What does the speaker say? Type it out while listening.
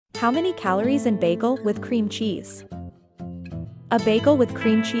How many calories in bagel with cream cheese? A bagel with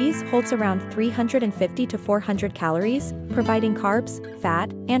cream cheese holds around 350 to 400 calories, providing carbs,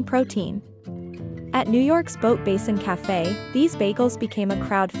 fat, and protein. At New York's Basin Cafe, these bagels became a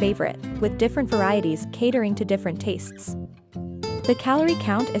crowd favorite, with different varieties catering to different tastes. The calorie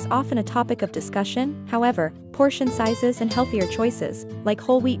count is often a topic of discussion, however, portion sizes and healthier choices, like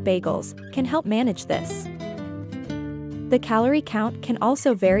whole wheat bagels, can help manage this. The calorie count can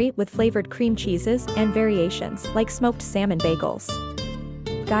also vary with flavored cream cheeses and variations like smoked salmon bagels.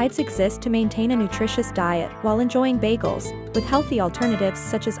 Guides exist to maintain a nutritious diet while enjoying bagels, with healthy alternatives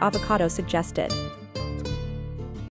such as avocado suggested.